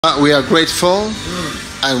We are grateful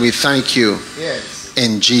and we thank you. Yes.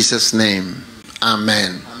 In Jesus' name.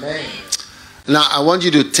 Amen. Amen. Now, I want you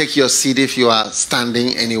to take your seat if you are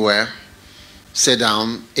standing anywhere. Sit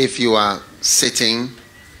down. If you are sitting,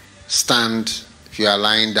 stand. If you are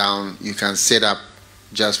lying down, you can sit up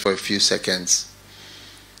just for a few seconds.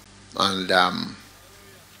 And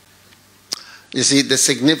you see, the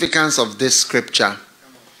significance of this scripture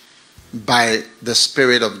by the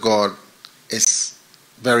Spirit of God is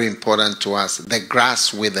very important to us. The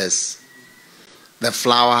grass withers, the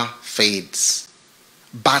flower fades,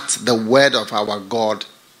 but the word of our God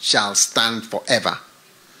shall stand forever.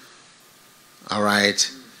 All right.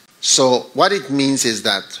 So what it means is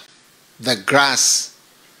that the grass,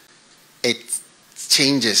 it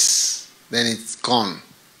changes, then it's gone.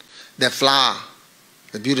 The flower,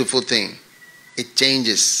 the beautiful thing, it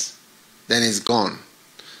changes, then it's gone.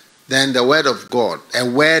 Then the word of God, a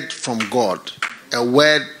word from God, a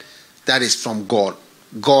word that is from God.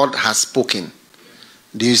 God has spoken.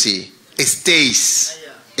 Do you see? It stays.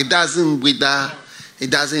 It doesn't wither.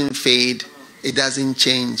 It doesn't fade. It doesn't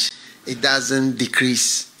change. It doesn't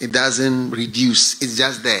decrease. It doesn't reduce. It's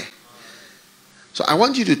just there. So I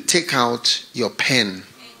want you to take out your pen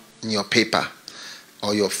and your paper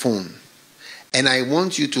or your phone. And I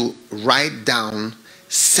want you to write down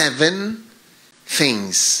 7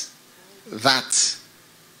 things that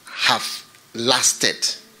have lasted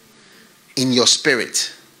in your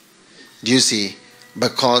spirit. Do you see?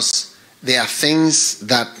 Because there are things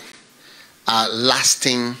that are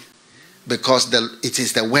lasting because it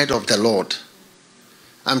is the word of the Lord.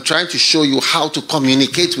 I'm trying to show you how to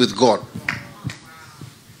communicate with God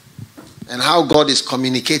and how God is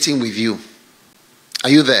communicating with you. Are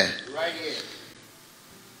you there? Right here.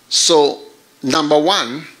 So, number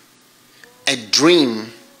 1, a dream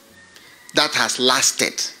that has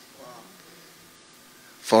lasted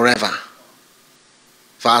forever.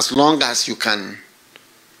 For as long as you can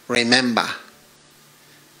remember,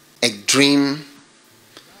 a dream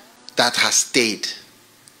that has stayed.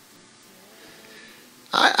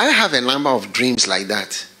 I have a number of dreams like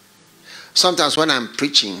that. Sometimes when I'm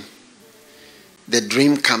preaching, the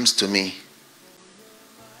dream comes to me.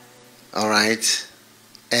 All right?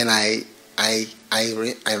 And I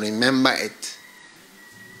remember it.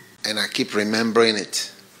 And I keep remembering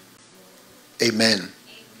it. Amen.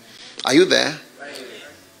 Are you there?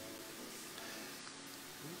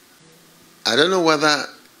 I don't know whether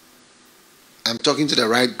I'm talking to the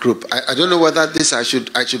right group. I don't know whether this I should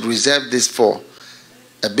reserve this for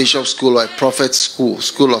a bishop school or a prophet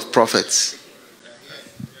school of prophets.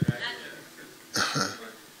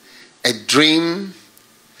 A dream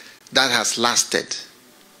that has lasted.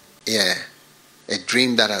 Yeah. A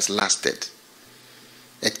dream that has lasted.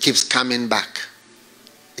 It keeps coming back.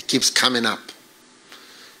 It keeps coming up.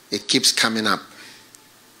 It keeps coming up.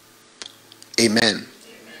 Amen.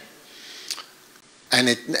 And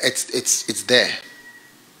it's there.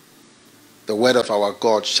 The word of our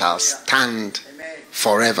God shall stand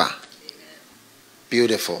forever.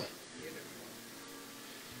 Beautiful.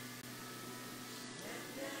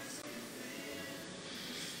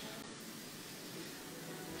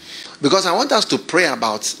 Because I want us to pray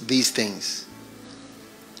about these things.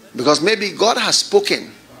 Because maybe God has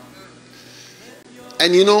spoken.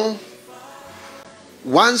 And you know,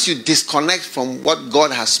 once you disconnect from what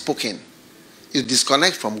God has spoken, you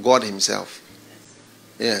disconnect from God himself.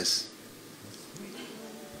 Yes.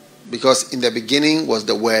 Because in the beginning was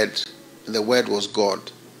the Word, and the Word was God.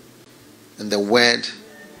 And the Word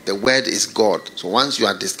is God. So once you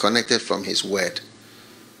are disconnected from his Word.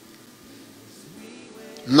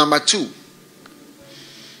 Number 2,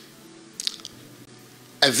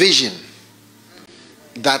 a vision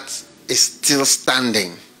that is still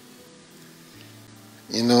standing.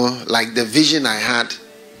 You know, like the vision I had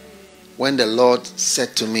when the Lord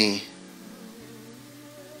said to me,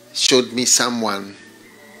 showed me someone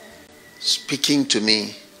speaking to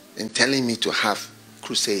me and telling me to have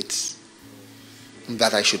crusades, and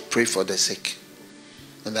that I should pray for the sick.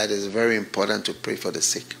 And that is very important to pray for the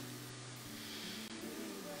sick.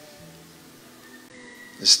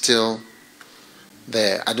 It's still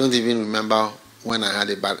there. I don't even remember when I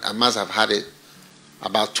had it, but I must have had it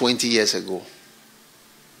about 20 years ago.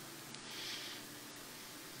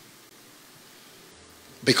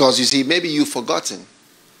 Because you see, maybe you've forgotten.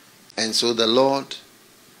 And so the Lord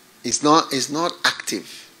is not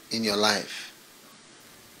active in your life.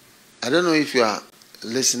 I don't know if you are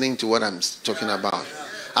listening to what I'm talking about.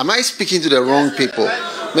 Am I speaking to the wrong people?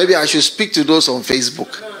 Maybe I should speak to those on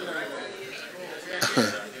Facebook.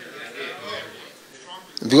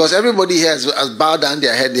 Because everybody here has bowed down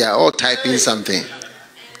their head. They are all typing something.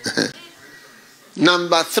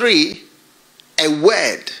 Number 3, a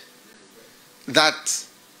word that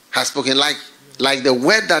has spoken, like the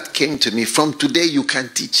word that came to me, from today you can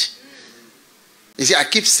teach. You see, I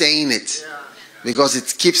keep saying it because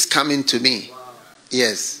it keeps coming to me.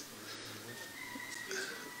 Yes.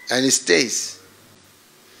 And it stays.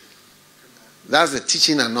 That's the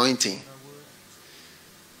teaching anointing.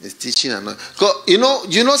 It's teaching anointing. You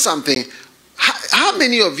know something? How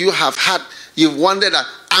many of you you've wondered,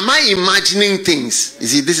 am I imagining things? You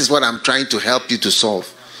see, this is what I'm trying to help you to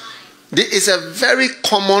solve. It's a very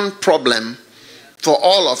common problem for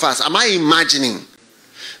all of us. Am I imagining?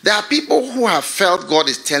 There are people who have felt God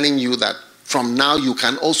is telling you that from now you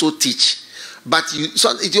can also teach. But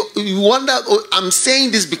you wonder, oh, I'm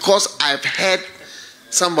saying this because I've heard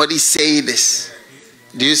somebody say this.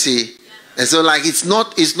 Do you see? And so it's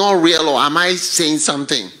not real, or am I saying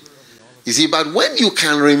something? You see, but when you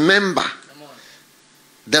can remember,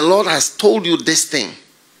 the Lord has told you this thing,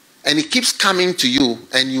 and it keeps coming to you,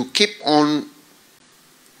 and you keep on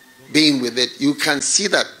being with it, you can see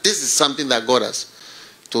that this is something that God has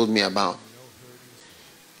told me about.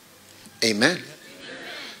 Amen.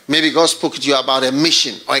 Maybe God spoke to you about a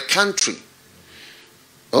mission or a country.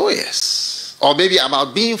 Oh yes. Or maybe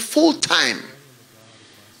about being full-time.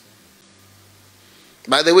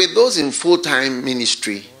 By the way, those in full-time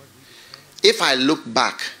ministry, if I look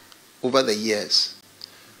back over the years,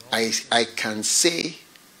 I can say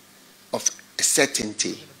of a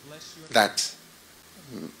certainty that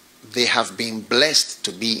they have been blessed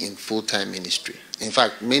to be in full-time ministry. In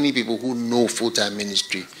fact, many people who know full-time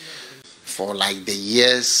ministry for the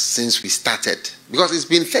years since we started, because it's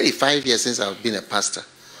been 35 years since I've been a pastor.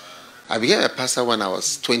 I became a pastor when I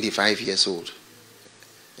was 25 years old.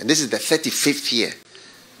 And this is the 35th year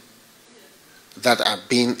that I've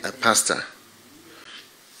been a pastor.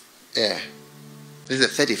 Yeah. This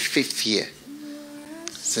is the 35th year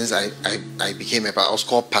since I became a pastor. I was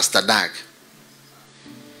called Pastor Dag.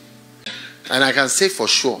 And I can say for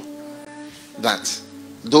sure that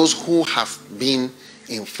those who have been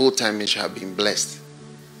in full-time ministry have been blessed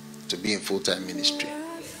to be in full-time ministry.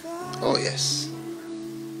 Oh yes.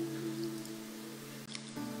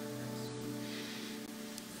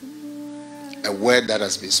 A word that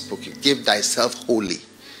has been spoken. Give thyself wholly.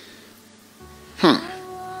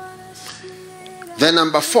 Then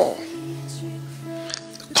number 4,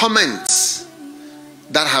 comments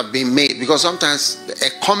that have been made. Because sometimes a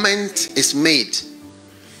comment is made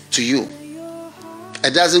to you.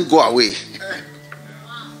 It doesn't go away.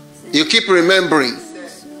 You keep remembering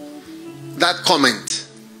that comment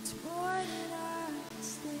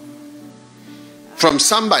from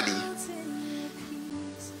somebody.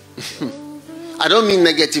 I don't mean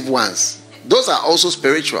negative ones. Those are also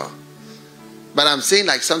spiritual. But I'm saying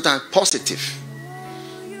sometimes positive.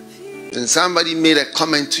 And somebody made a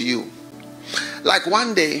comment to you. Like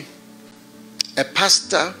one day, a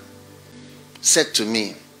pastor said to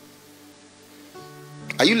me,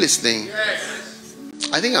 are you listening? Yes.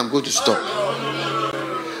 I think I'm going to stop.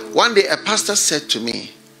 One day, a pastor said to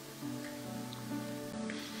me,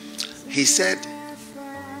 he said,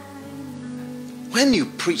 when you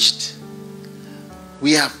preached,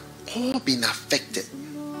 we have all been affected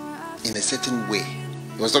in a certain way.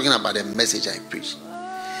 He was talking about a message I preached.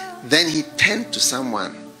 Then he turned to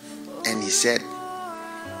someone and he said,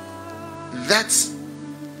 that's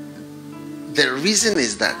the reason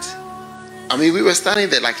is that, we were standing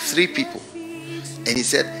there 3 people. And he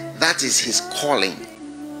said, that is his calling,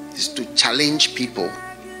 is to challenge people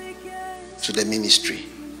to the ministry.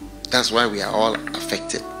 That's why we are all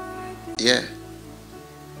affected. Yeah.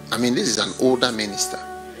 This is an older minister.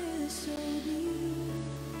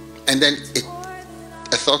 And then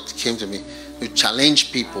a thought came to me, to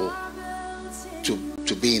challenge people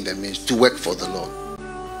to be in the ministry, to work for the Lord.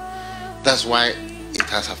 That's why it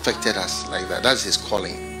has affected us like that. That's his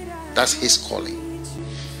calling. That's his calling.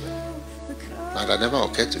 Now, that never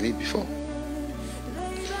occurred to me before.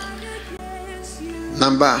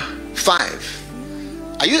 Number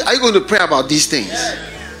 5. Are you going to pray about these things?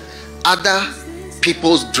 Other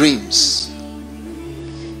people's dreams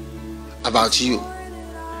about you,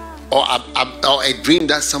 or a dream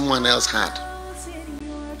that someone else had.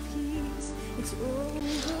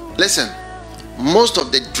 Listen, most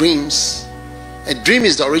of the dreams, a dream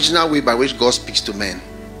is the original way by which God speaks to men.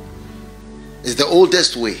 It's the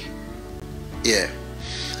oldest way. Yeah.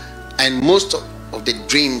 And most of the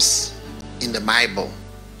dreams in the Bible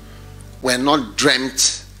were not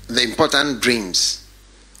dreamt, the important dreams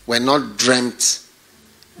were not dreamt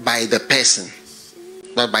by the person,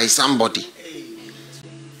 but by somebody.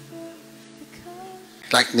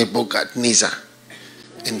 Like Nebuchadnezzar.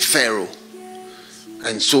 and Pharaoh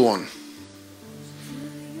and so on.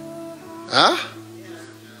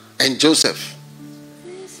 And Joseph.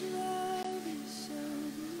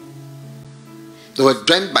 They were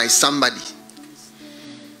dreamt by somebody.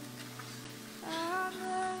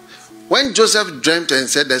 When Joseph dreamt and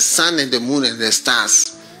said the sun and the moon and the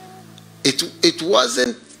stars, it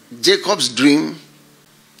wasn't Jacob's dream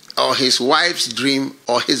or his wife's dream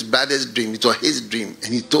or his brother's dream. It was his dream,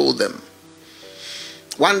 and he told them.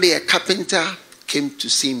 One day a carpenter came to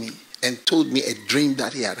see me and told me a dream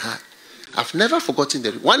that he had had. I've never forgotten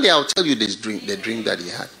the dream. One day I'll tell you this dream, the dream that he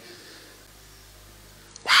had.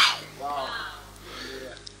 Wow.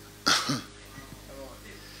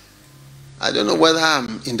 I don't know whether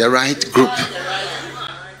I'm in the right group.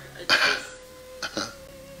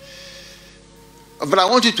 But I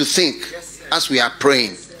want you to think as we are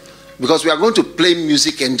praying. Because we are going to play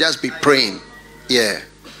music and just be praying. Yeah.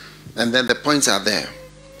 And then the points are there.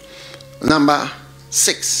 Number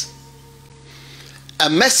 6. A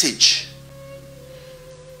message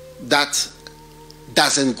that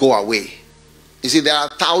doesn't go away. You see, there are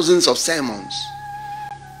thousands of sermons.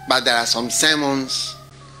 But there are some sermons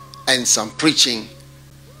and some preaching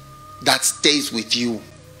that stays with you.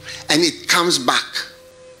 And it comes back.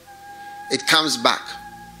 It comes back.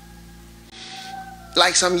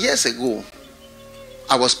 Like some years ago,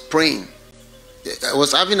 I was praying. I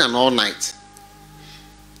was having an all night.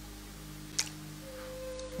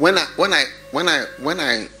 When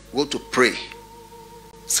I go to pray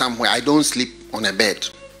somewhere, I don't sleep on a bed.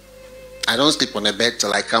 I don't sleep on a bed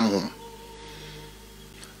till I come home.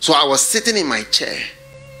 So I was sitting in my chair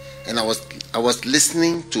and I was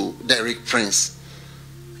listening to Derek Prince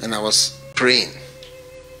and I was praying.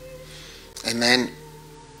 And then,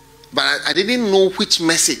 but I didn't know which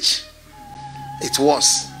message it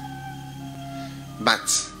was. But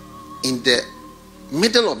in the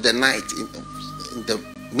middle of the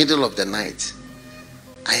night,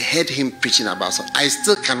 I heard him preaching about something. I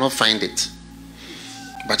still cannot find it,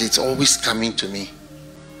 but it's always coming to me.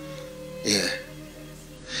 Yeah.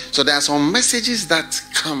 So there are some messages that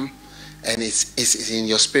come and it's in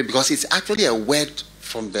your spirit because it's actually a word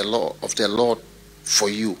from the Lord for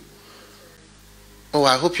you. Oh,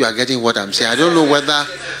 I hope you are getting what I'm saying. I don't know whether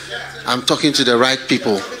I'm talking to the right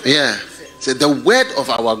people. Yeah. So the word of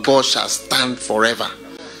our God shall stand forever.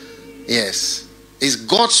 Yes. It's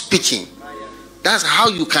God speaking. That's how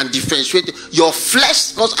you can differentiate your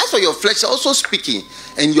flesh. Because as for your flesh, also speaking.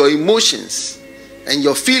 And your emotions. And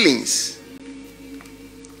your feelings.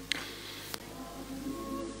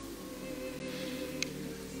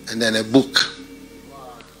 And then a book.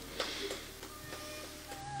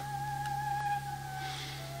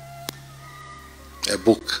 A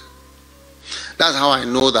book. That's how I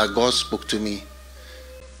know that God spoke to me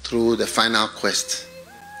through the final quest,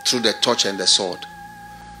 through the torch and the sword,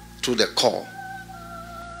 through the call,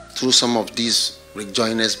 through some of these Rick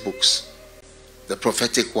Joyner's books, the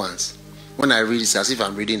prophetic ones. When I read, it's as if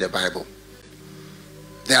I'm reading the Bible.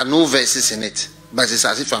 There are no verses in it, but it's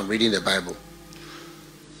as if I'm reading the Bible.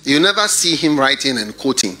 You never see him writing and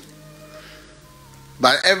quoting.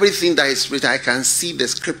 But everything that is written, I can see the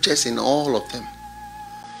scriptures in all of them.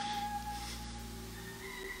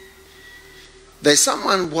 There's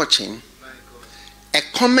someone watching. A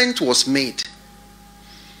comment was made.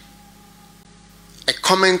 A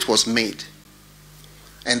comment was made.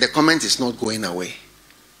 And the comment is not going away.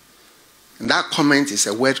 And that comment is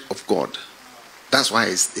a word of God. That's why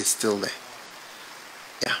it's still there.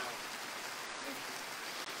 Yeah.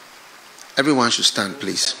 Everyone should stand,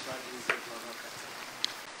 please.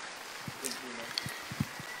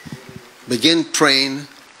 Begin praying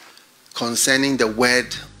concerning the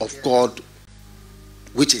word of God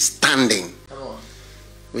which is standing.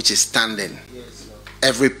 Which is standing.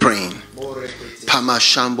 Every praying. Pama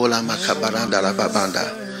shambola makabaranda la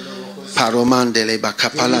babanda. Paromandele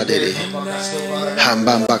bakapala dele.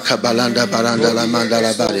 Hambamba kabalanda baranda la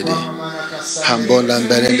mandala barede. Hambonda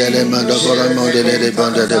berendele mandogora mondele de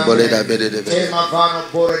bonda de boleda bedede.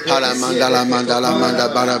 Paramandala mandala manda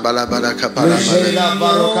barabala bara kapala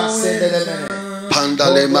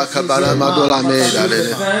Pandale makabara madola me dale.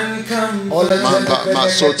 Mamba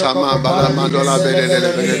masota mambara madola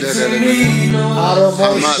bedele bedele.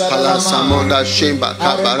 Amma pala samonda shimba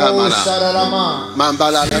kabara mana.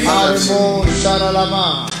 Mambala le manda.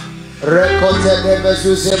 Rekote de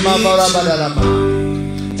bezuze mambara badalama.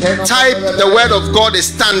 Type the word of God is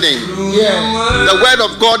standing. Yeah. The word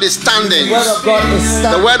of God is standing.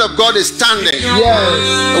 The word of God is standing.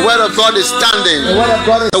 The word of God is standing.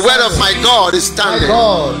 The word of my God is standing.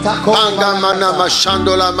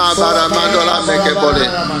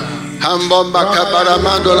 Hambomba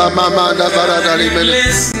kabaramando la mama da barada limene.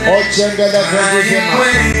 Ochengele prezima.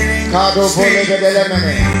 Kado vole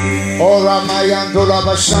bedelemene. Ora mayando la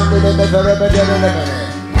bashande de bedelemene.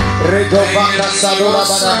 Redo vaka salula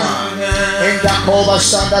badama. Inda kova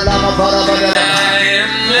shanda lama barabada.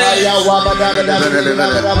 Aya wabada bedele.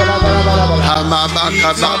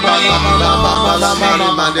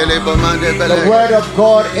 The word of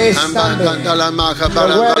God is standing. The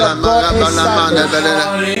word of God is standing.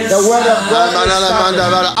 The word of God is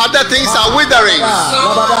standing. Other things are withering.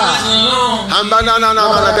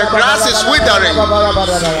 The grass is withering.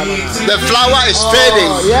 The flower is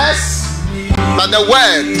fading. Yes. But the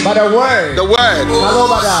word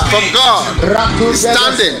from God is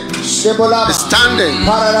standing. Is standing.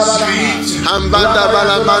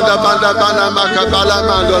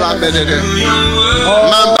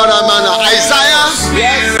 Isaiah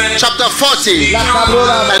chapter 40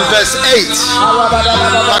 and verse 8.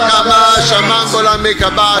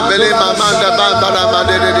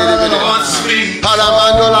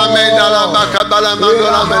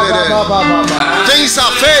 Things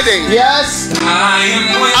are fading. Yes.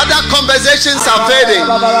 Other conversations are fading.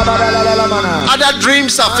 Other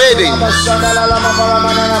dreams are fading.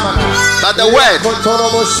 But the word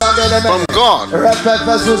from God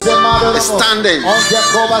is standing.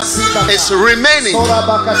 It's remaining.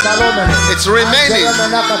 It's remaining.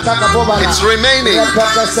 It's remaining.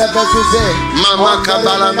 Mama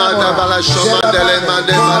kabala manda bala shomandele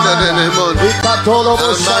mande mande nemon.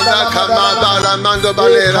 Manda kabala mando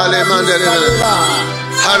balera le mandele.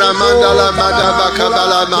 Haramandala madaba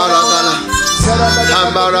kabala marabala.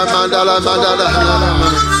 Hambara mandala mandala.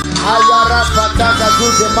 Ayara pataka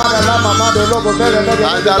tuze marala mamado lobo bere lobo.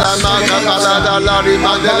 Mandala makabala dalari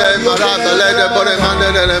mandele marabale de bore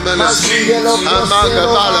mandele menes. Amaka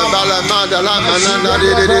bala bala mandala manana di.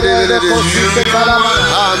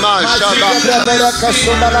 Ama shaba.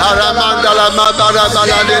 Haramandala mabara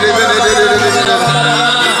bala di.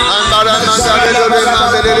 Ambara mandala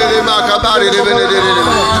di makabari di.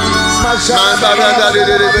 Mambara di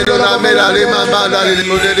la mera di mambara di.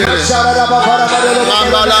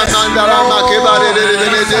 Mambala mandala makebari di.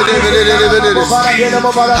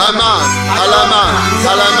 Hama alama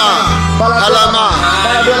alama alama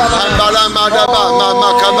ambala madaba mama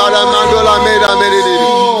kabara mandola mera meri.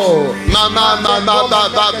 Mama mama ba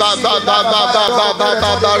ba ba ba ba ba ba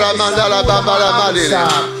ba ba mandala babara madira.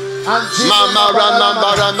 Mama rama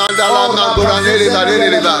bara mandala mandura neri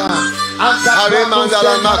ba. Hare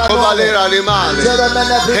mandala makobalera limale.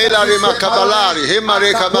 Hela rima kabalari.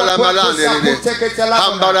 Hemare kabala malane.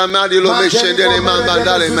 Hambara madilo meshendele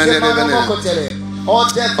mandale menene. Oh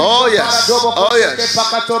yes. Oh yes.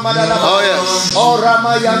 Oh yes. Oh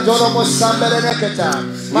Ramayandoro Mosambeleketa.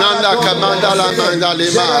 Nanda kamandala mandale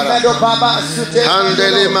mara.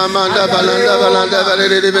 Handele mamanda balanda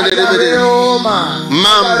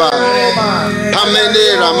Mamba.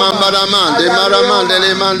 Pamenera mambara mande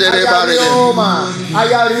maramandele mandele bare.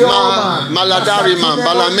 Maladari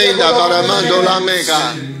mambala menda baramando la mega.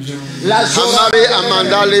 Amari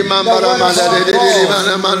amandali mambara mandale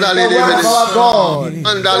mandale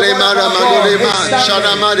mandale mara mandale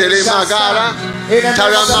sharamade magara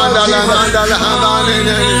taramandala mandala hamane.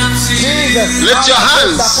 Lift your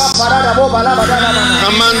hands.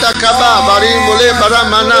 Amanda kaba bari mule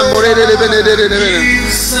baramana mure de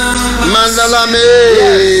mandala me.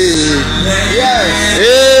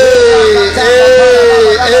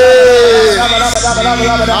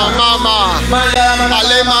 Mama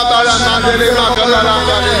alema bara mandele makala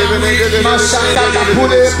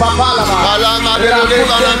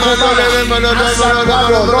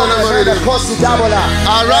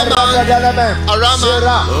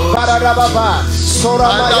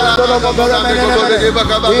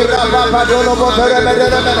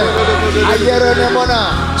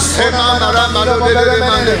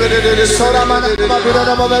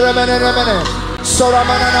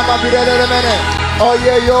Oh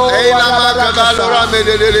yeah, yo.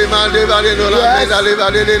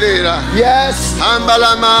 Yes.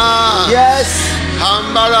 Ambalama. Yes.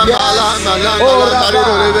 Ambalama.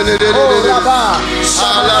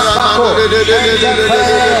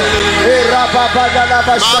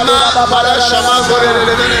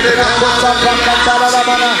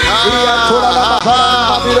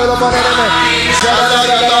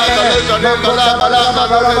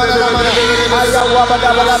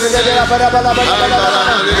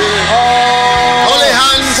 Holy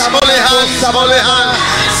hands, holy hands, holy hands.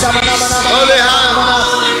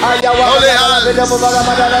 Holy hands.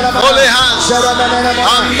 Holy hands.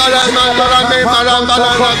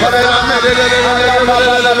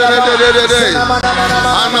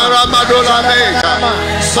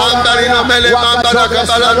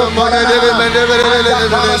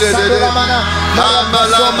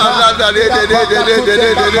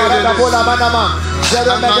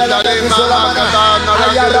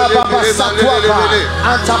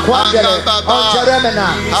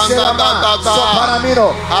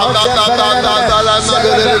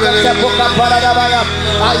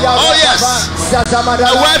 Oh yes,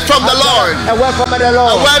 a word from the Lord. A word from the Lord.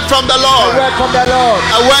 A word from the Lord.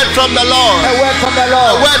 A word from the Lord.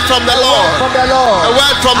 A word from the Lord. A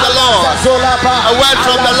word from the Lord. A word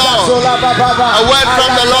from the Lord. A word from the Lord. A word from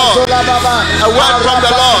the Lord. A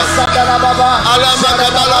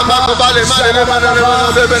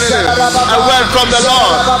word from the Lord. A word from the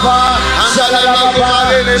Lord.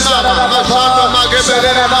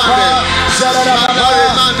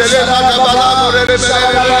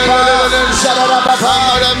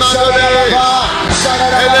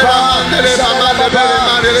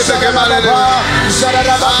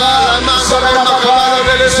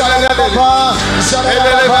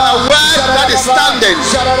 That is standing.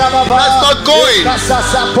 That's not going.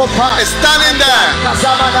 It's standing there.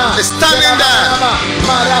 It's standing there.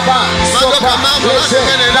 A word from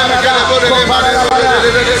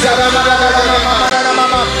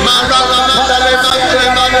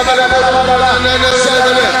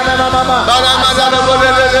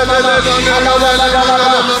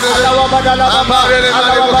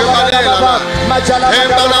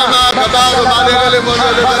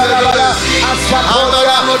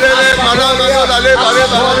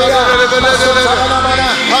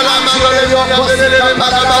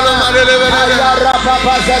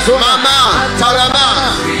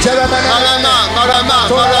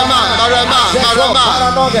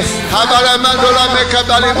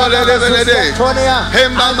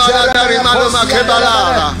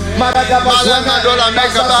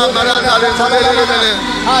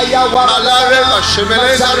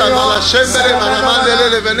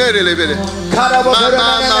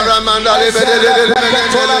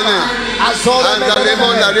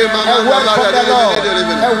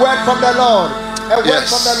the Lord. A word from the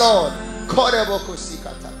Lord.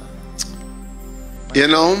 You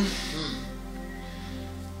know,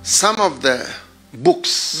 some of the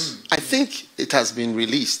books, I think it has been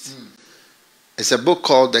released. It's a book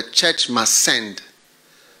called The Church Must Send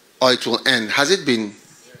or It Will End. Has it been?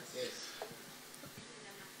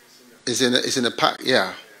 It's in a pack,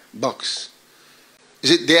 yeah, box.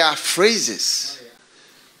 There are phrases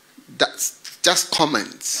that's just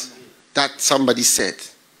comments that somebody said.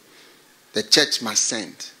 The church must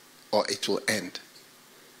send or it will end.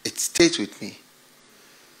 It stayed with me.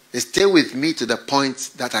 It stayed with me to the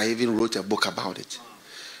point that I even wrote a book about it.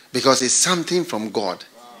 Because it's something from God.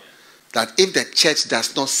 That if the church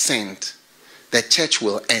does not send, the church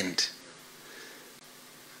will end.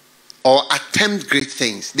 Or attempt great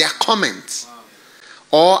things. They are comments.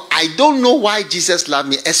 Or I don't know why Jesus loved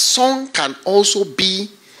me. A song can also be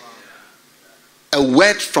a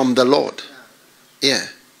word from the Lord. Yeah.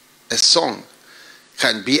 A song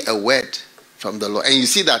can be a word from the Lord. And you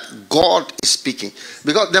see that God is speaking.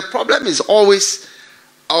 Because the problem is always,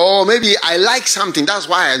 oh, maybe I like something. That's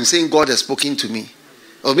why I'm saying God has spoken to me.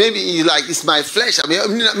 Or maybe like it's my flesh. I mean,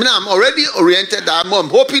 I'm already oriented. I'm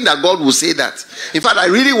hoping that God will say that. In fact, I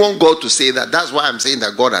really want God to say that. That's why I'm saying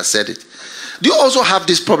that God has said it. Do you also have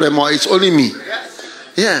this problem or it's only me?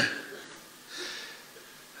 Yeah.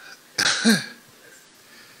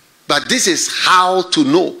 But this is how to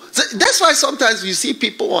know. So that's why sometimes you see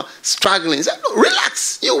people are struggling. Say, no,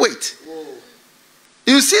 relax. You wait.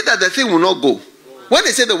 You see that the thing will not go. When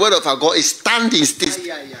they say the word of our God is standing still,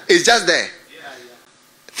 it's just there.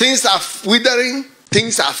 Things are withering.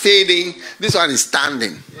 Things are fading. This one is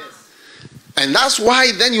standing. And that's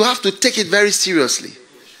why then you have to take it very seriously.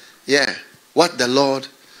 Yeah. What the Lord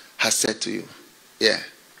has said to you. Yeah.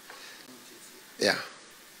 Yeah.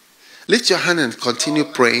 Lift your hand and continue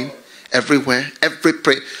praying everywhere. Every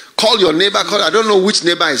prayer. Call your neighbor. I don't know which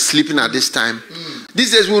neighbor is sleeping at this time.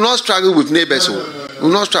 These days we will not struggle with neighbors. We will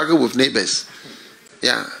not struggle with neighbors.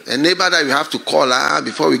 Yeah. A neighbor that you have to call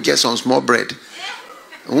before we get some small bread.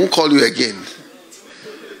 I won't call you again.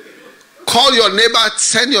 Call your neighbor.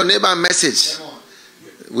 Send your neighbor a message.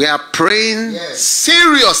 We are praying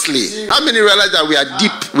seriously. How many realize that we are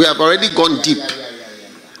deep? We have already gone deep.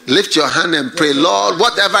 Lift your hand and pray, Lord,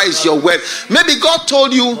 whatever is your word. Maybe God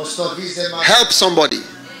told you, help somebody.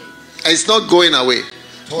 And it's not going away.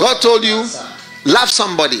 God told you, love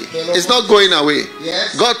somebody. It's not going away.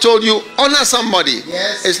 Yes. God told you, honor somebody.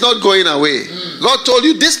 Yes. It's not going away. God told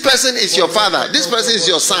you, this person is your father. This person is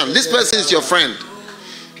your son. This person is your friend.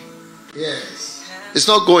 Yes. It's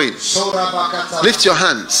not going. Lift your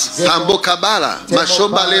hands. Ambokabala.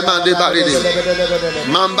 Mashombale mande baride.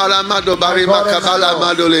 Mambala mado bari makabala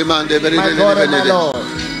madole mande beride.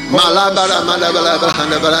 Malabara mandabala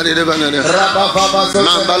bahanda barade banana.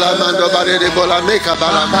 Mambala mando baride bola meka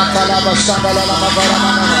bala.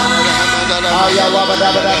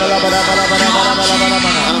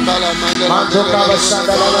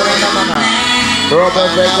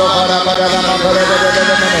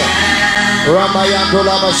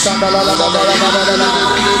 Ramayandula Masandala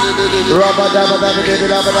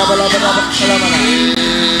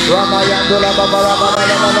Ramayandula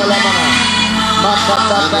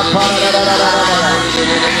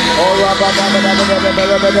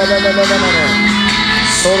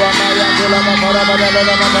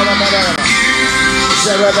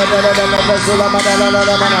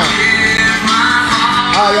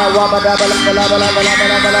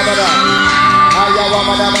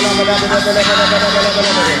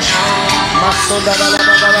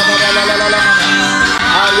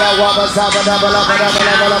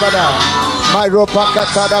my ropaka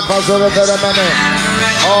tada bazore veramane.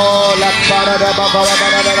 Oh, la parada babara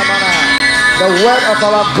mana. The word of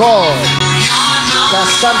our God shall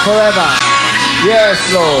stand forever. Yes,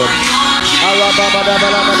 Lord.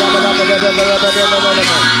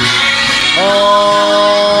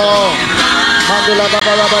 Oh, mandula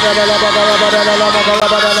babara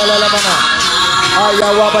mana.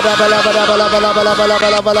 Ayawa bada bala bala bala bala bala bala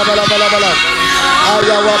bala bala bala bala bala.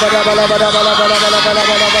 Ayawa bada bala bada bala bala bala bala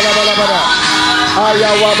bala bala bala bala.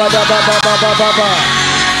 Ayawa bada baba baba baba.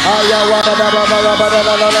 Ayawa bada baba baba la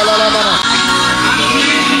la la la la mana.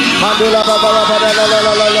 Mandula baba baba la la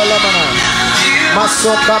la la la la mana.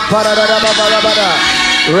 Masoka para la baba baba.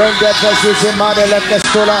 Rende Jesus madele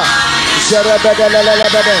kestola. Jerebede la la la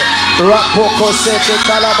bede. Rapoko sete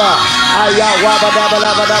kalaba. Ayawa bada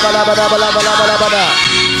bala bada bala bada bala bala bala bada.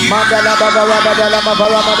 Mandala baba baba la baba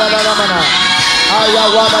baba la mana.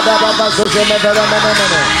 Ayawa bada baba zozeme bela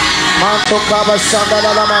mene. Manto kaba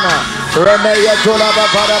sandala la mana. Remeya tola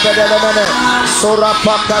baba bada la mene. Sora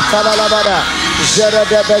paka tala la bada.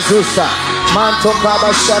 Jerede bezusa. Manto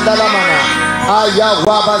kaba sandala mana.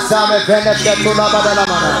 Ayawa bazame venete tola bada la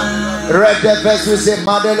mana. Rede bezuze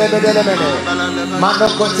madele bedele mene. Mando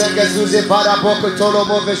kontenge zuze para boko tolo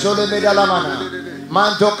mo veshole medala mana.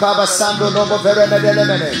 Mando kaba sando nomo vere medele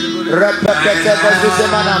mene. Repete bezuze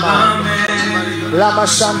manama. Lama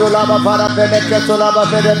shando lama para beneketo lama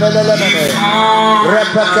vere medele mene.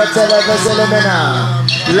 Repete le vezele mena.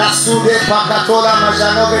 La sude pakatola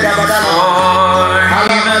majano veda badala.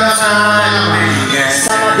 Alamana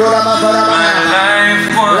Samadola mavara mana.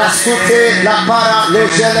 La sute la para le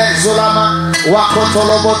gele zolama.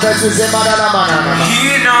 Wakotolobo bezuze manana mana.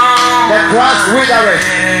 The grass withereth,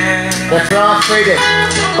 the flower fadeth,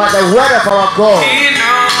 but the word of our God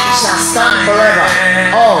shall stand forever.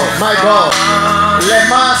 Oh my God.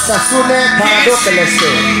 Lema sasune paradokeleste.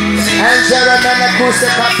 Angela menekuse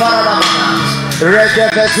kaparadama. Rege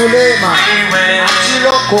vezulema.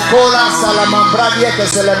 Achilo kokola salamambradie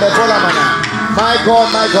keselemebola mana. My God,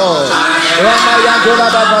 my God. Ramayandola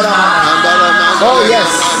babaramana. Oh yes,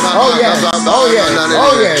 oh yes, oh yes,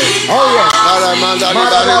 oh yes, oh yes.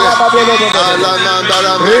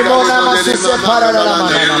 Rimona masise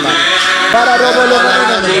pararamana.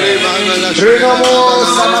 Pararobolomana. Rinomo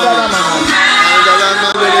samaramana.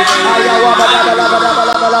 Ayawa bala bala bala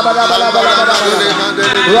bala bala bala bala bala bala.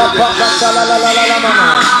 Rapaka sala la la la mana.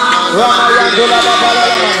 Ramayandola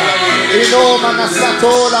babaramana. Ino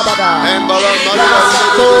manasato la bada.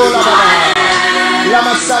 Lamasato la bada.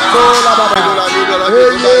 Lamasato la bada.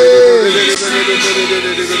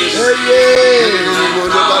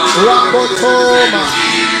 Rakotoma.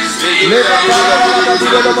 Leva para la bada.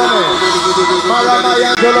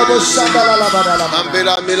 Maramaya dolobo sandala la bada la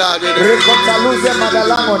bada. Recontaluze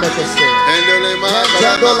madalamo nekeste.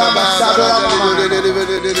 Jandola masado la bada.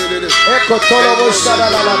 Eko tolobo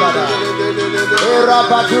sandala la bada. Era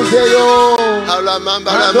batuzeyo.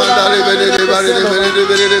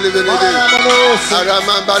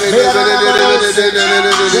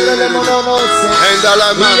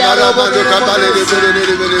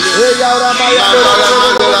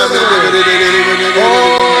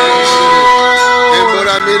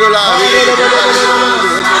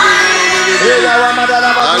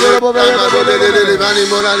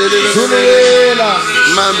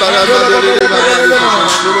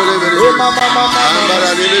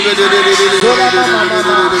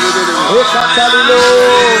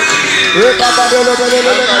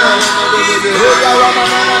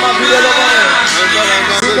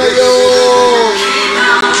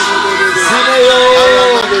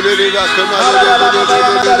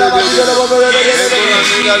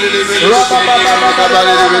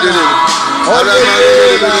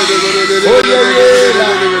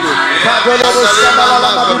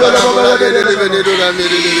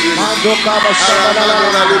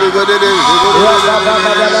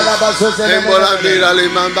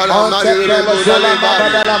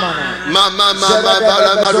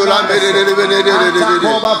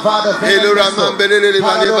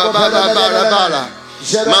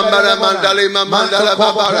 Mambara mandale mandala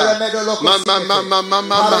babara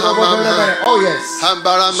oh yes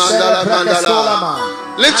hambara mandala mandala.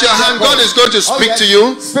 Lift your hand. God is going to speak to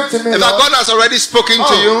you. If God has already spoken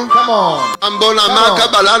to you, come on. Ambola maka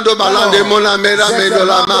balando balande mona mera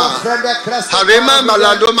medolama harima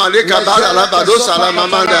malando malika bala la bado sala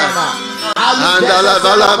mamanda andala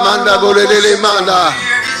bala manda bolele manda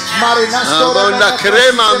ambonda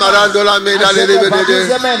crema marandola medale de.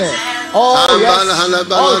 Oh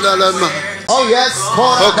yes.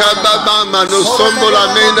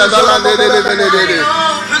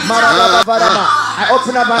 I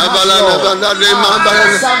open up my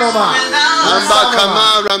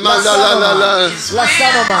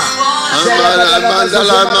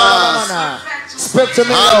speak to me,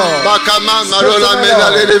 Lord.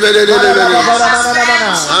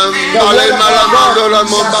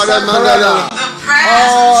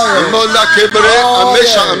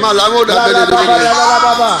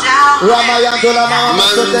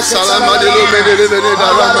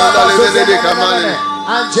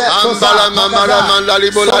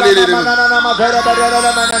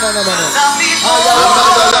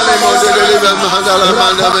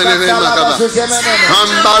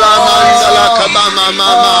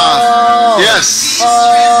 Yes.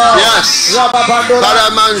 Yes.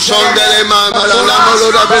 Paraman Shondele Mamala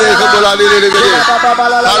Moloda Berekola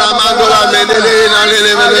Paramandola Mendele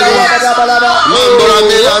Mambola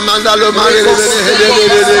Mila Mandalo Mandola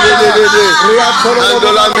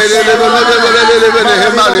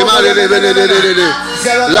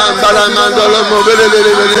Lambala Mandolo Mobile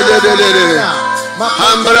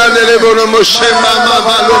Hambra de Bono Moshemba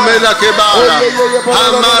Mavalo Mela Kebara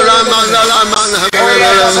Hamara Mandala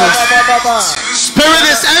Spirit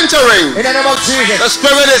is entering. In the name of Jesus. The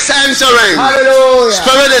Spirit is entering. Hallelujah.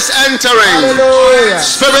 Spirit is entering. Hallelujah.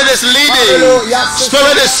 Spirit is leading. Hallelujah.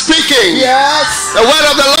 Spirit is speaking. Yes. The word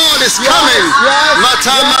of the Lord is coming.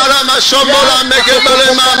 Matamara Mashombola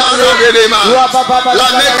Mekebele Mamara Delima. La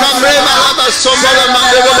Mekamrema Lava Sombola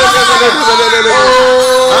Mandela.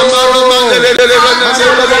 Amara Mandela.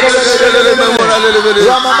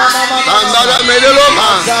 Amara Medeloma.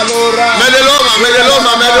 Medeloma.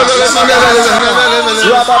 Medeloma. Medeloma.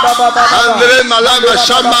 Andre malama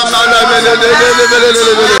shamba malama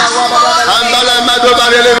andala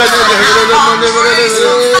madobale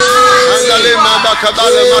andale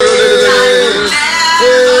mabakabale marole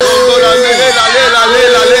ongora lele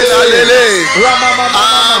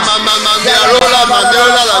mama merola mama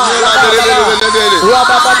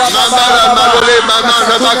malole mama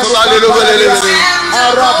bakabale lele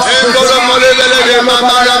engolo molele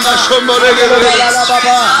mama mashomole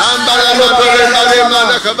ambala madole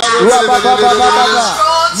mama kabale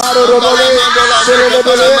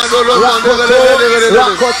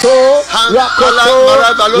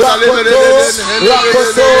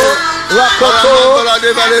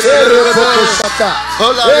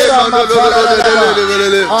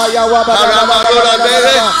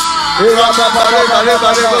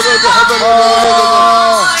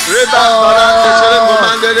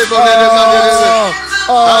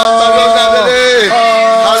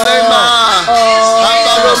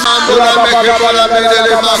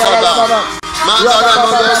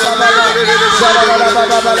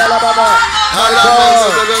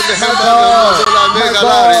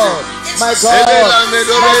My God,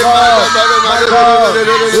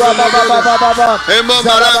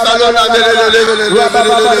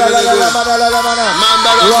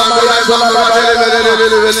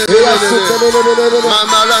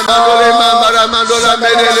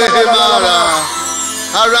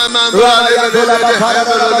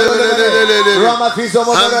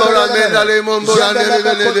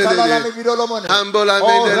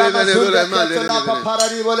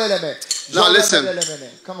 now listen.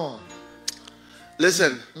 Come on.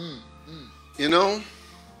 Listen. You know,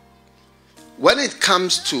 when it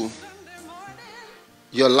comes to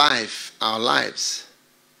your life, our lives,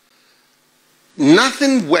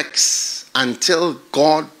 nothing works until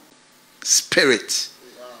God's Spirit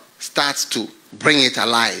starts to bring it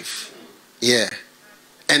alive. Yeah.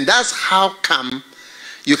 And that's how come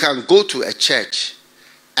you can go to a church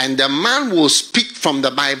and the man will speak from the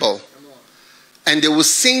Bible and they will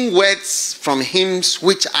sing words from hymns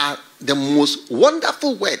which are the most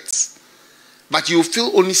wonderful words, but you feel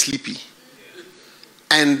only sleepy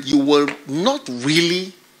and you will not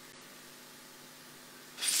really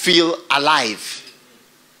feel alive.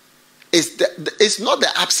 It's not the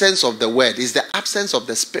absence of the word, it's the absence of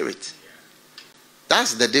the Spirit.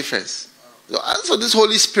 That's the difference. So this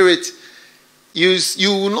Holy Spirit, you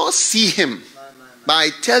will not see him, but I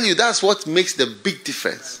tell you, that's what makes the big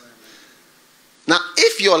difference. Now,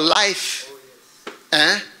 if your life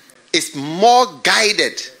is more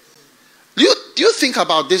guided, do you think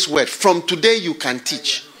about this word? From today you can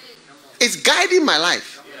teach. It's guiding my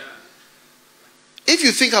life. If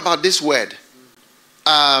you think about this word,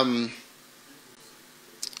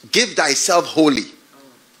 give thyself wholly.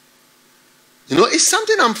 You know, it's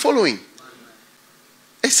something I'm following.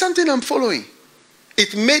 It's something I'm following.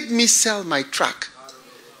 It made me sell my truck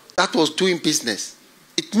that was doing business.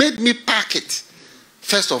 It made me park it.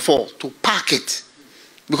 First of all, to park it.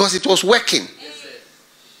 Because it was working.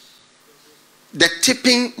 The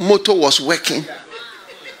tipping motor was working.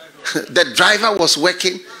 The driver was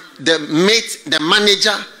working. The mate, the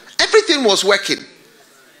manager, everything was working.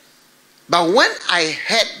 But when I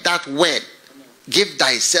heard that word, give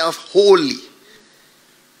thyself wholly,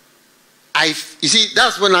 you see,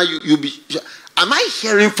 that's when you be. Am I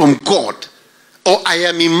hearing from God, or I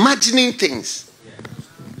am imagining things?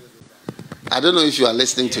 I don't know if you are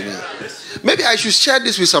listening to me. Maybe I should share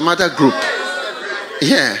this with some other group.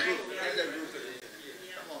 Yeah.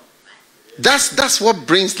 That's what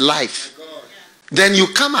brings life. Then you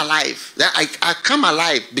come alive. Then I come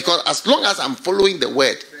alive because as long as I'm following the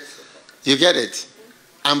word, you get it?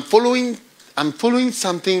 I'm following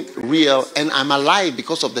something real, and I'm alive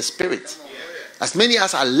because of the Spirit. As many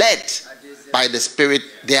as are led by the Spirit,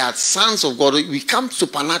 they are sons of God. We become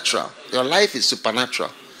supernatural. Your life is supernatural.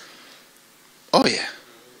 Oh yeah.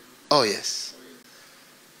 Oh yes.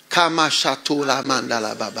 Kama shatula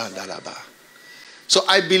mandala babandalaba. So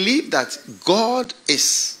I believe that God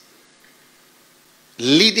is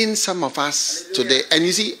leading some of us today. And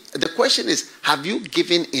you see, the question is, have you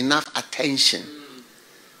given enough attention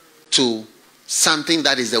to something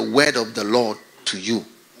that is the word of the Lord to you?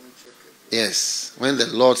 Yes. When the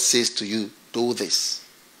Lord says to you, do this,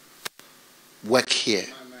 work here,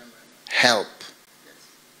 help,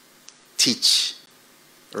 teach,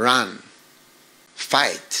 run,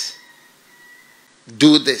 fight,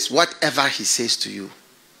 do this, whatever he says to you.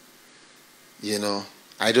 You know,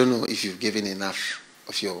 I don't know if you've given enough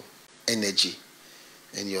of your energy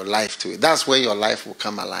and your life to it. That's when your life will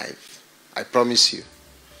come alive. I promise you.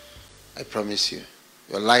 I promise you.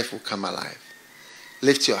 Your life will come alive.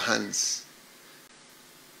 Lift your hands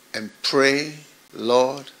and pray,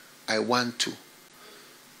 Lord, I want to.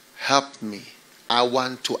 Help me.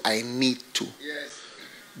 I need to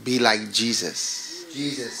be like Jesus.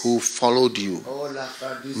 Who followed you.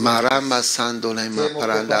 Marama Sandola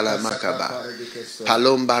Parandala Makaba.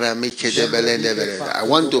 Palombara Mikede Belende. I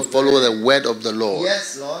want to follow the word of the Lord.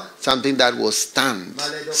 Something that will stand.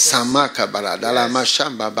 Samaka Baradala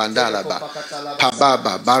Mashamba Bandalaba.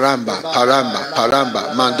 Pababa Baramba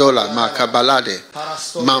Paramba Mandola Makabalade.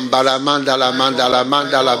 Mambala Mandala Mandala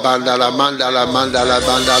Mandala Bandala Mandala Mandala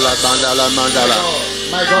Bandala Bandala Mandala.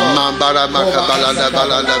 Mambara Makabalada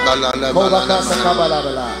Balada Balada Balada.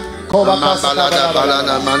 Mambala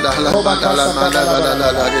Balada Mandala Mandala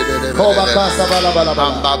Mandala Koba Casa Balabala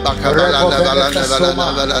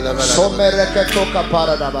Somereke Toka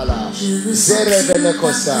Paradabala Zere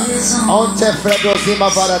Velecosa Onte Fredo Zima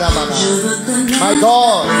Paradamana. My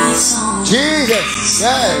God, Jesus,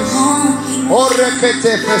 yes.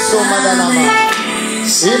 Orekete Feso Madalama.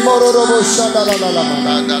 Imororobo Shadalala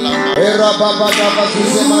Era Baba Daba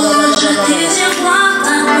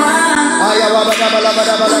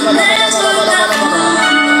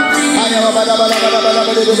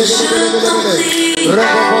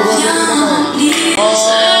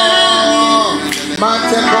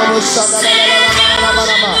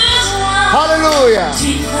hallelujah.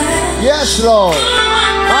 Yes, Lord.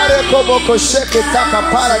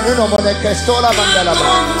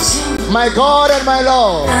 My God and my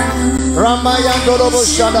Lord. Ramayandorobo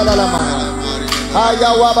Shadalalama.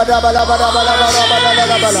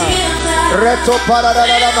 Reto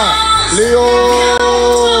Paradalama. Leo.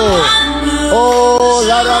 Oh,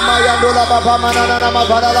 La Ramayandola Baba Manana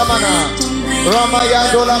Mavaralamana.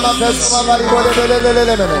 Ramayandola Mapesma Maribo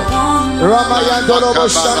Ramayandorobo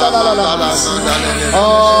Shadalalama.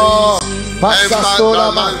 Oh.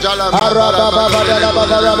 Pasasola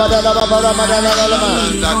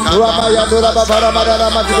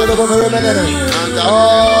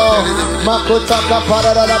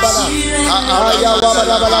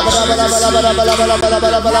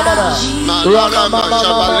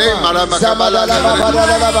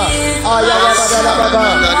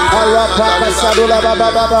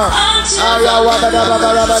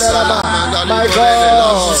my God,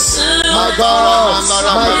 my God, my God,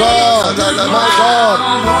 my God, my God.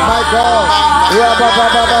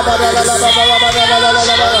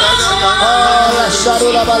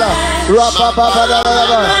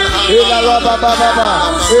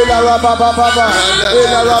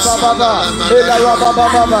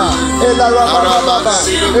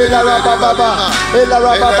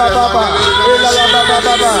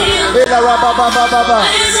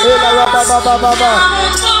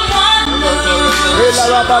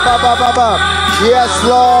 Yes,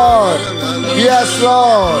 Lord. Yes,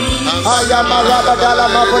 Lord. I am a rabadala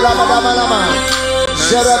mabula.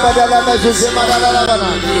 Serabadala mezuzimana.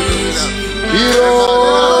 Yo.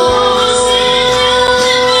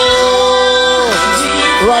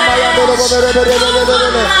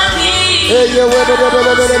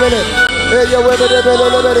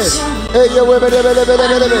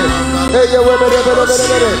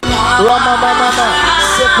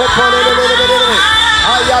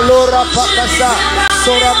 Ayalora pakasa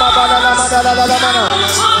sora mabana mana.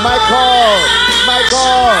 My God, my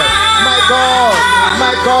God, my God,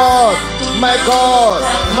 my God, my God,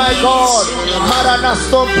 my God.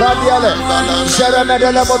 Maranaston pradiale.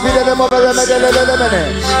 Jeramedele mobile mobile.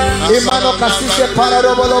 Imano kasise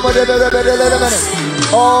pararobo mobile.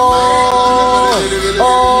 Oh,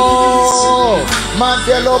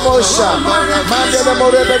 Mandelo Mosha, Mandelo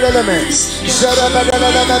Morebeleme, Jeramedele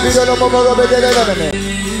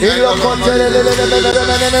video mobile.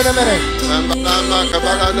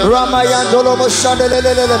 Ramayandolo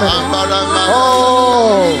Moshandelele.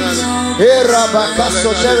 Oh,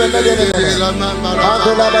 Erabacaso Teremedele.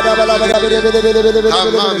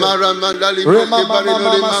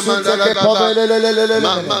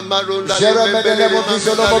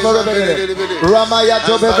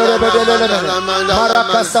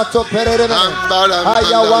 Marakasato Perere.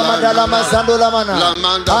 Ayawamadala Mazandolamana.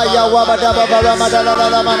 Ayawabadaba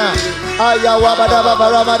Ayawabadaba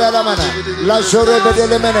La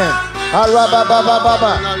Jorebedelemene Araba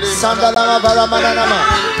Baba Sandalama Baramanama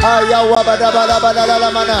Ayawabadaba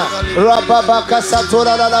Rababa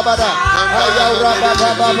Casatora Labada Ayawraba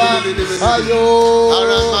Baba Ayo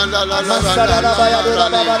Masadana Bayadura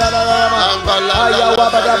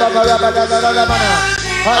Ayawabadaba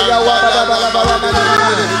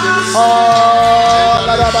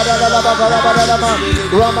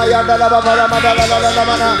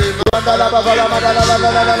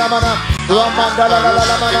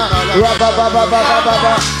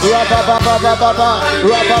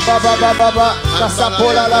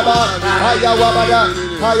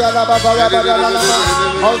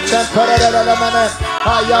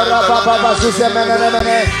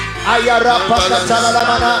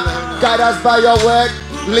guide us by your word.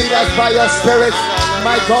 Lead us by your spirit,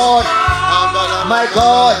 my God, my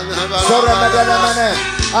God. Soremedelemane,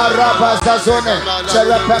 Arabazazone,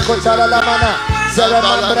 Cherepecotalamana,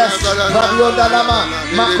 Zeremambres, Rabiondalama,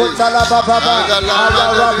 Makotala Baba,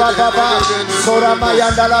 Ayaraba Baba,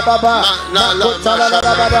 Soramayandala Baba, Makotala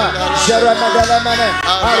Baba, Jeremedelemane,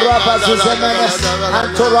 Arabazuzemenes,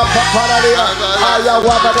 Antora Paparalia,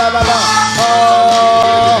 Ayawabadalaba,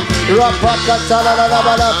 oh, Rapakatala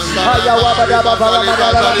Baba, Ayawabadaba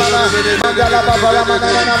Baramadala, Mandala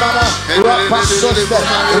Baramanana, Rapasoste,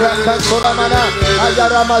 Rakantoramana,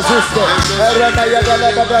 Ayaramazuste, Erenayadala,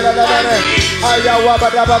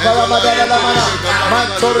 Ayawabadaba Baramadala,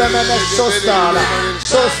 Mantoremene Sostala,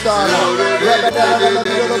 Rebedala.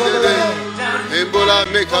 Embola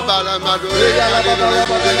Mekabala Madure,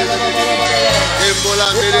 Embola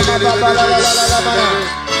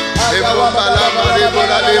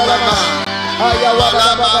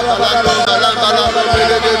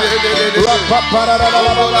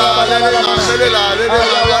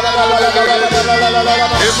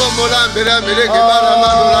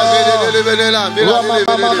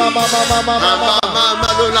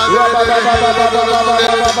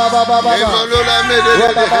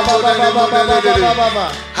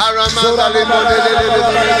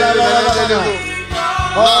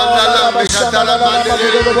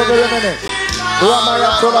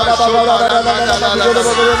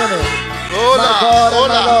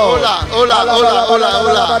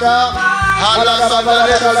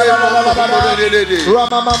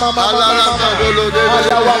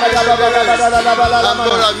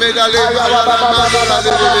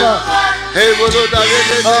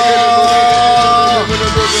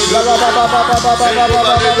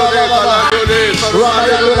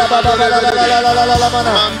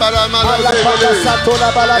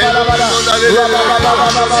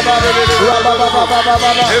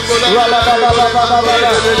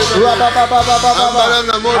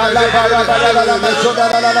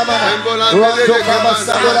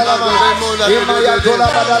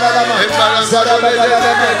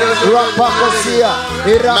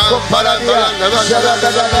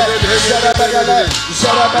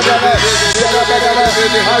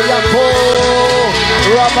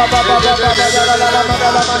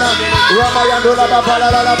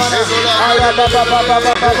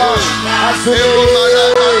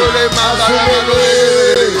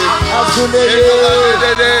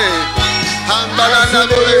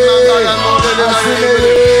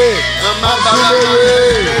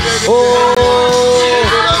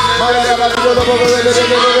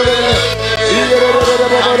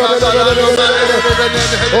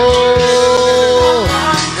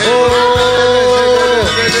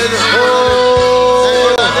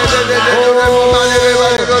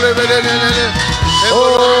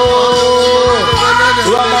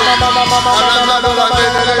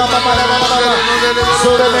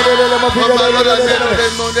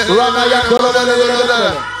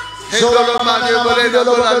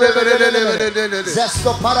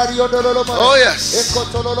Oh yes.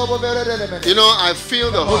 You know, I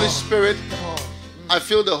feel the Holy Spirit. I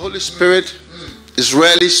feel the Holy Spirit is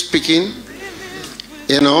really speaking.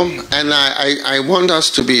 You know, and I want us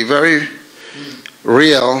to be very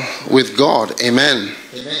real with God. Amen.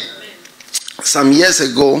 Amen. Some years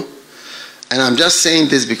ago, and I'm just saying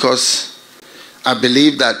this because I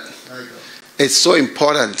believe that it's so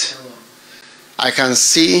important. I can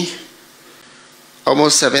see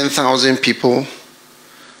almost 7,000 people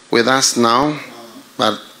with us now,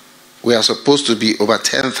 but we are supposed to be over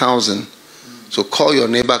 10,000. So call your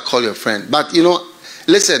neighbor, call your friend. But you know,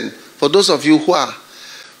 listen, for those of you who are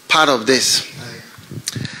part of this,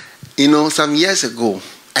 you know, some years ago,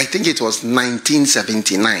 I think it was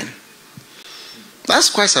 1979. That's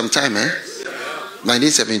quite some time, eh?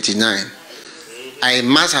 1979. I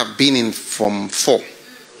must have been in Form 4.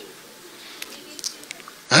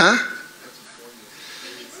 Huh?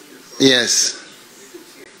 Yes.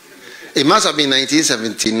 It must have been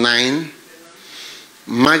 1979,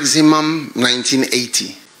 maximum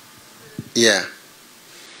 1980. Yeah.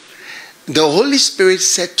 The Holy Spirit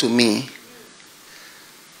said to me,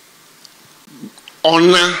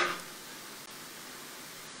 honor.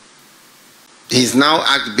 He's now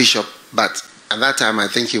Archbishop, but at that time I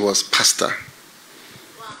think he was Pastor.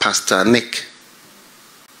 Pastor Nick.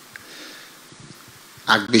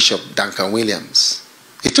 Archbishop Duncan-Williams.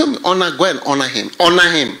 He told me, honor, go and honor him. Honor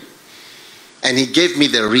him. And he gave me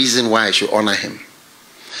the reason why I should honor him.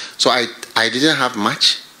 So I didn't have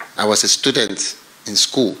much. I was a student in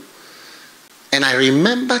school. And I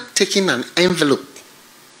remember taking an envelope.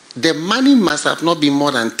 The money must have not been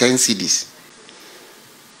more than 10 cedis.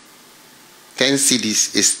 10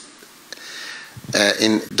 cedis is,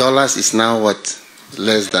 in dollars is now what?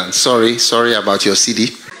 Less than. Sorry about your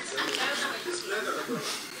CD.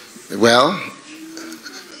 Well,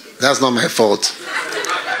 that's not my fault.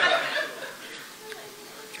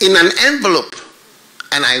 In an envelope.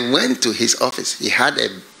 And I went to his office. He had a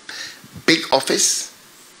big office.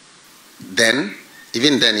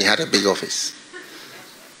 Even then he had a big office.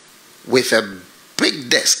 With a big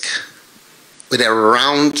desk. With a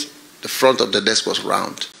round, the front of the desk was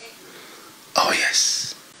round. Oh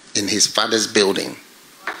yes. In his father's building.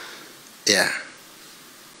 Yeah.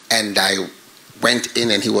 And I went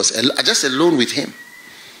in and he was just alone with him.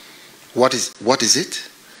 What is it?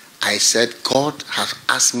 I said, God has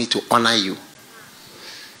asked me to honor you.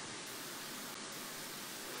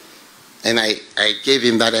 And I gave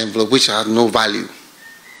him that envelope, which had no value.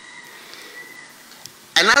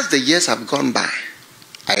 And as the years have gone by,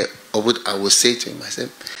 I would say to him, I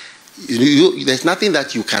said, there's nothing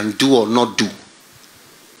that you can do or not do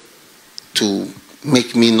to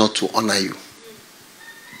make me not to honor you.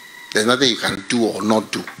 There's nothing you can do or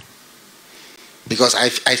not do. Because I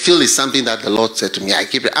feel it's something that the Lord said to me.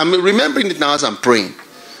 I'm remembering it now as I'm praying.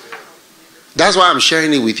 That's why I'm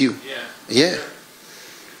sharing it with you. Yeah.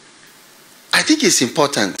 I think it's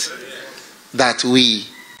important that we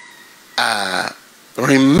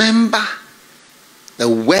remember the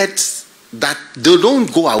words that they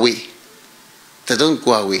don't go away. They don't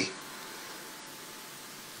go away.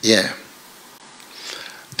 Yeah.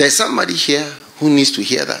 There's somebody here who needs to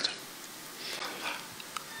hear that.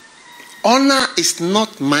 Honor is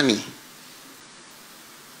not money.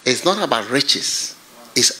 It's not about riches.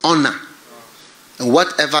 It's honor. And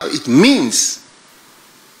whatever it means.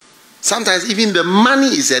 Sometimes even the money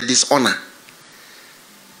is a dishonor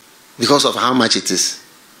because of how much it is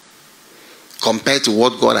compared to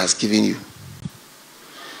what God has given you.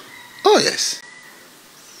 Oh yes.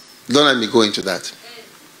 Don't let me go into that.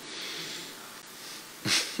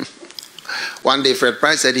 One day Fred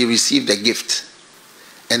Price said he received a gift.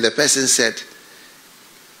 And the person said,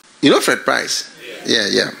 you know Fred Price?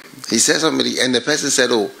 Yeah. He said somebody, and the person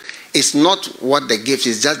said, oh, it's not what the gift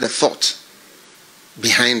is, just the thought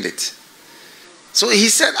behind it. So he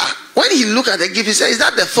said, when he looked at the gift, he said, is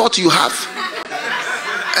that the thought you have?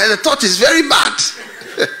 And the thought is very bad.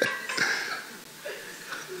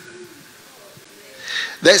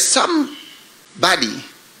 There's somebody,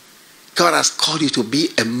 God has called you to be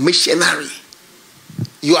a missionary.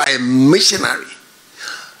 You are a missionary.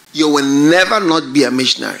 You will never not be a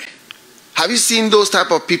missionary. Have you seen those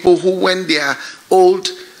type of people who, when they are old,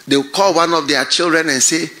 they'll call one of their children and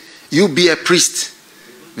say, you be a priest.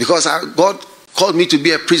 Because God called me to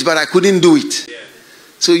be a priest, but I couldn't do it.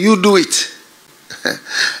 So you do it.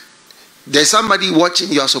 There's somebody watching,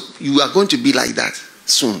 you are going to be like that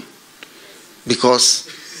soon. Because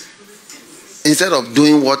instead of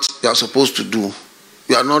doing what you are supposed to do,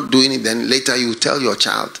 you are not doing it, then later you tell your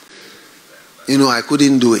child, you know, I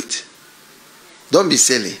couldn't do it. Don't be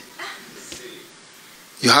silly.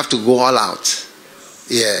 You have to go all out.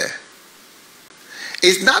 Yeah.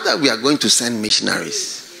 It's not that we are going to send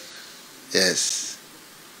missionaries. Yes.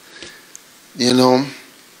 You know,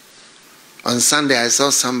 on Sunday I saw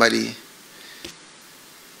somebody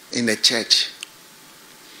in the church,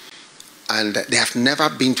 and they have never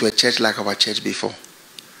been to a church like our church before.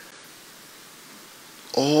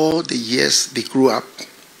 All the years they grew up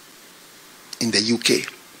in the UK,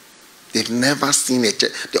 they've never seen a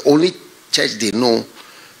church. The only church they know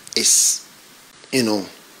is, you know,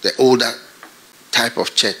 the older type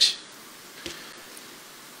of church.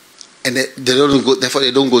 And they don't go, therefore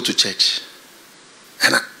they don't go to church.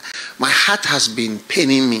 And my heart has been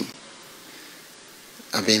paining me.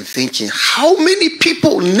 I've been thinking, how many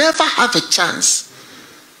people never have a chance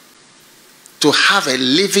to have a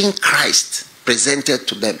living Christ presented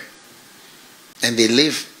to them? And they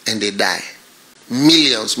live and they die.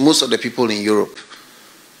 Millions, most of the people in Europe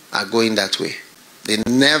are going that way. They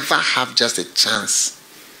never have just a chance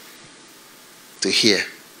to hear.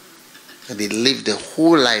 And they live the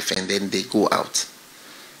whole life and then they go out.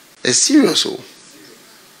 It's serious.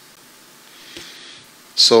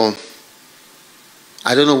 So,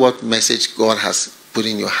 I don't know what message God has put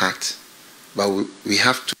in your heart, but we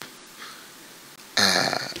have to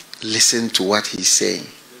listen to what he's saying.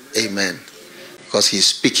 Amen. Because he's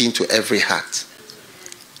speaking to every heart.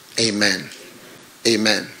 Amen.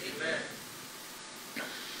 Amen.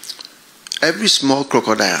 Every small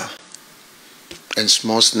crocodile and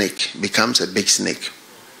small snake becomes a big snake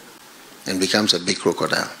and becomes a big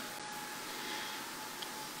crocodile.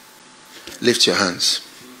 Lift your hands.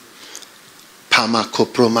 Pama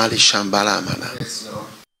kopromali shambala mana.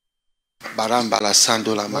 Barambala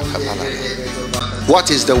sandola makabala.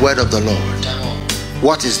 What is the word of the Lord?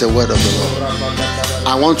 What is the word of the Lord?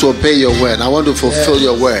 I want to obey your word. I want to fulfill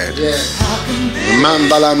your word.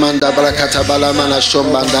 Mambala manda brakata bala mana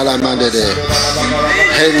shombandala mandede.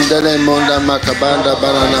 Hendele monda makabanda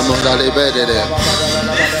banana monda lebede.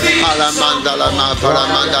 Alamandala ma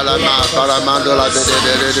paramandala ma paramandola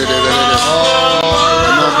bedede.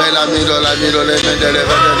 Mambela midola midole mendele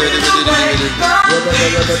bedede.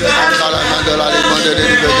 Alamandola limondede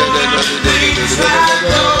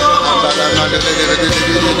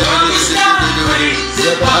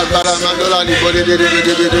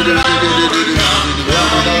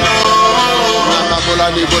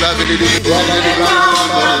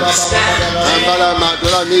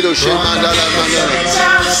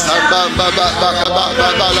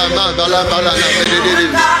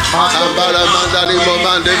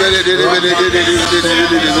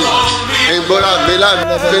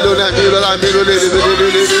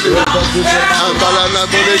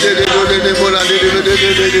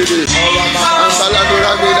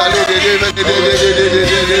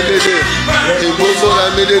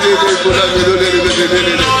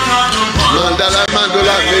Mandala mandola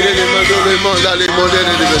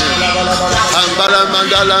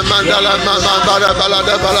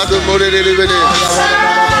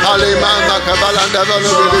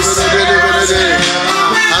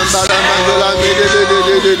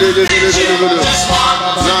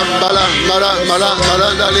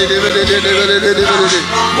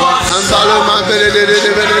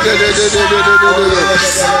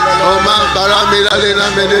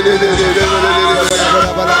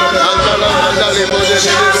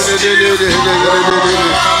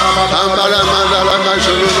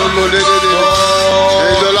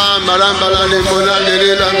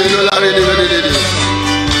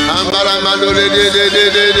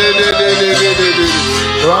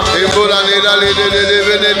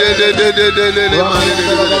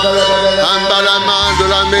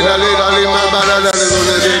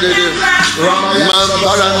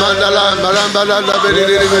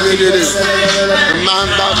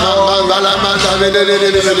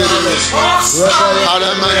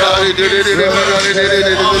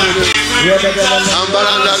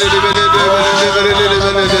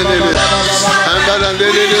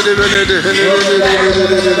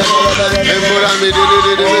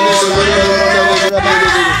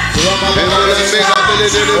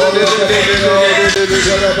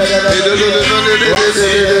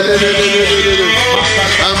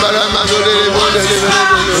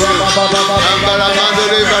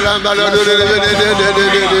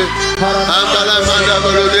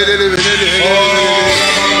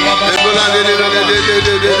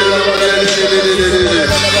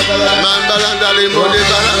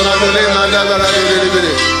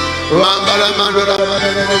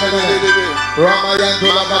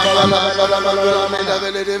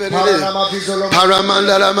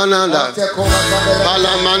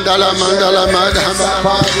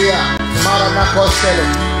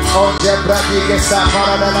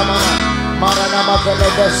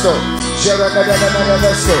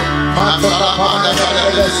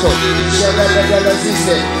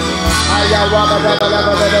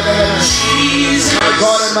My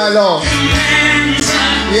God and my Lord.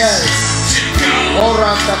 Yes.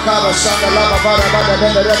 Ora takaba shanda lava bara bada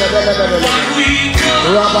bada bada bada bada.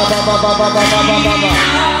 Raba baba baba baba baba.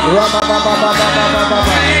 Raba baba baba baba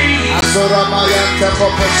baba. Azora maya tempo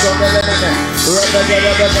posonelene. Raba bada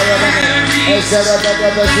bada bada. Ezera bada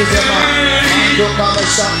bada zema. Ando kama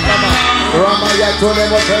shamba. Rama ya tole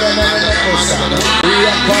mo tole mene kosa.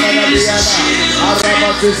 Iya para na diana. Araba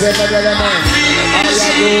zema delene.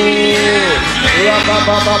 Ayadu. Raba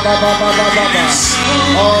baba baba baba baba.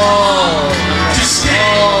 Oh.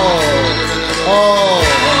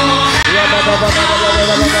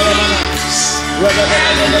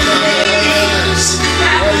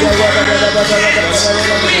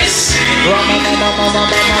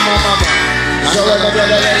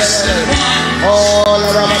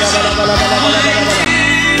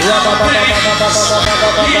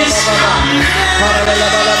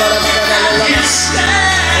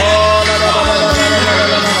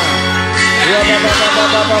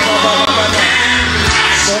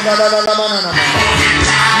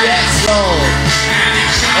 Yes, Lord.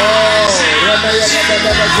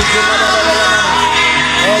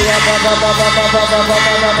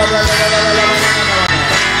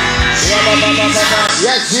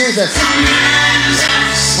 Yes, Jesus.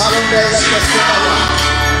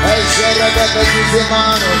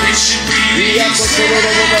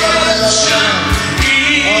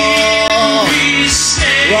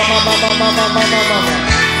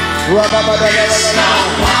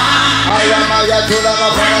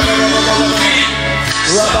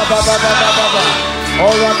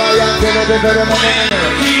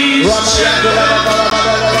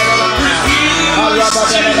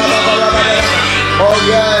 Oh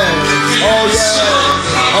yes, oh yes,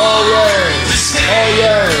 oh yes, oh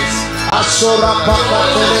yes. Asura papa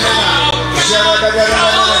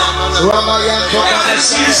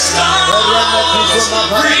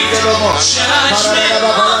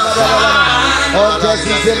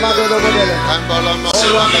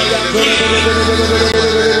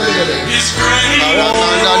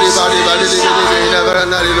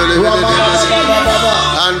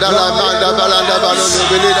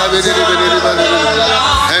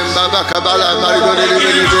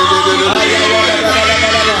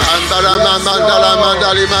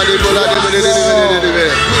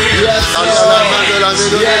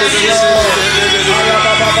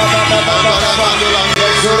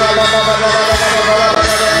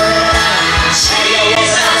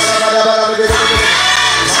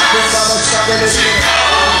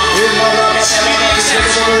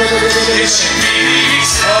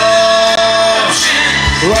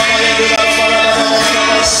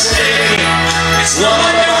Wow.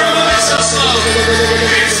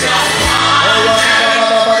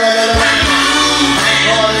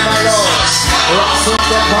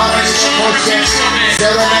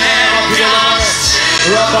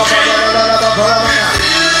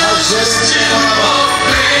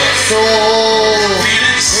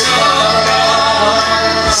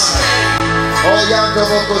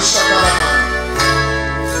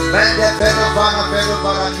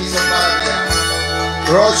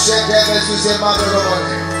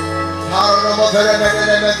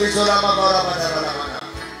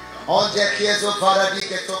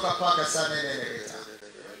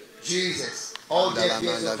 Jesus.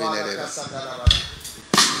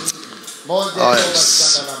 Oh,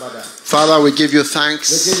 yes. Father, we give you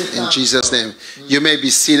thanks in Jesus' name. You may be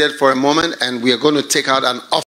seated for a moment, and we are going to take out an offering.